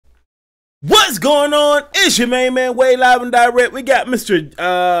What's going on? It's your main man, Way Live and Direct. We got Mr.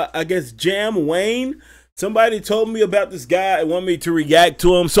 I guess JamWayne. Somebody told me about this guy and want me to react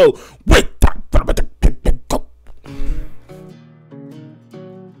to him. So wait.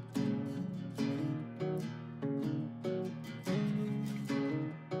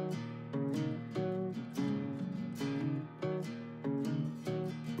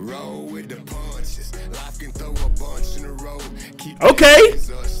 Roll with the punches. Life can throw a bunch in a row. Keep okay.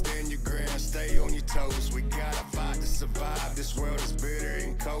 Stand your ground, stay on your toes. We gotta fight to survive. This world is bitter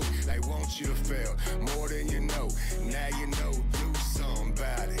and cold. They want you to fail more than you know. Now you know, do something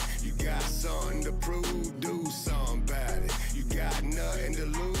about it. You got something to prove, do something about it. You got nothing to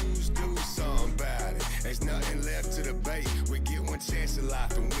lose, do something about it. There's nothing left to debate. We get one chance in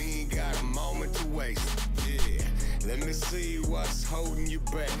life and we ain't got a moment to waste. Yeah. Let me see what's holding you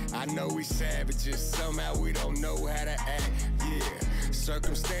back. I know we savages, somehow we don't know how to act. Yeah,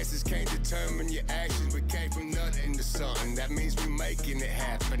 circumstances can't determine your actions. We came from nothing to something. That means we making it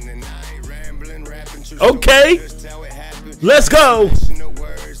happen. And I ain't rambling, rapping. Okay, just how it happened. Let's go.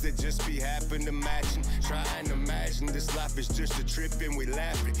 Words that just be happen to matching. Trying to imagine this life is just a trip and we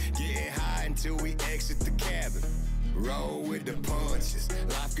laughing. Getting high until we exit the cabin. Roll with the punches.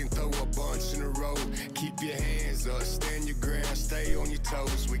 Life can throw a bunch in a row. Keep your hands up, stand your ground, stay on your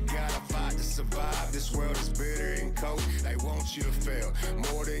toes. We gotta fight to survive. This world is bitter and cold. They want you to fail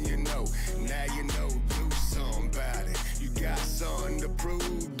more than you know. Now you know, do something about it. You got something to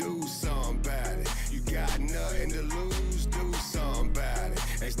prove, do something about it. You got nothing to lose, do something about it.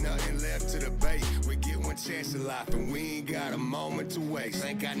 There's nothing left to debate. We get one chance in life and we ain't got a moment to waste.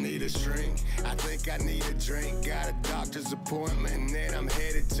 Think I need a shrink, I think I need a drink. Got a doctor's appointment and then I'm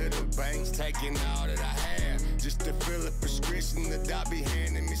headed to the banks, taking all that I have just to fill a prescription. The doc be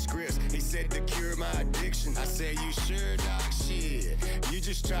handing me scripts. He said to cure my addiction. I said, you sure, doc? Shit, you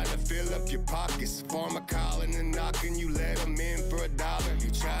just try to fill up your pockets. Farmer calling and knocking, you let them in for $1.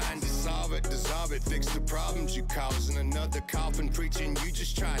 You trying to solve it, dissolve it, fix the problems you causing. Another coffin preaching, you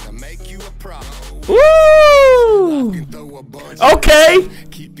just trying to make you a problem. Woo! Okay.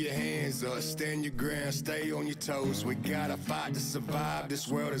 Keep your hands up, stand your ground, stay on your toes. We gotta fight to survive. This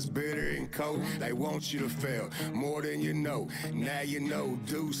world is bitter and cold. They want you to fail more than you know. Now you know,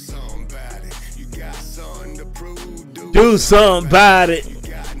 do something about it. You got something to prove, do something about it. You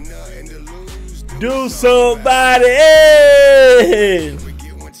got nothing to lose, do something about it. We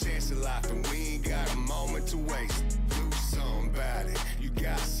get one chance in life and we ain't got a moment to waste. Do something about it. You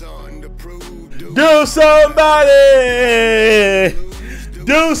got something to prove, do something about it.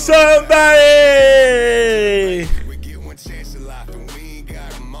 Do something about it. We get one chance in life and we ain't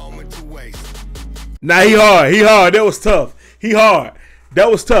got a moment to waste. Nah, he hard. That was tough. He hard. That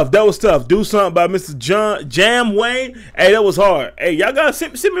was tough. Do something by Mr. JamWayne. Hey, that was hard. Hey, y'all gotta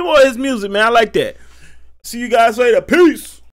send me more of his music, man. I like that. See you guys later. Peace.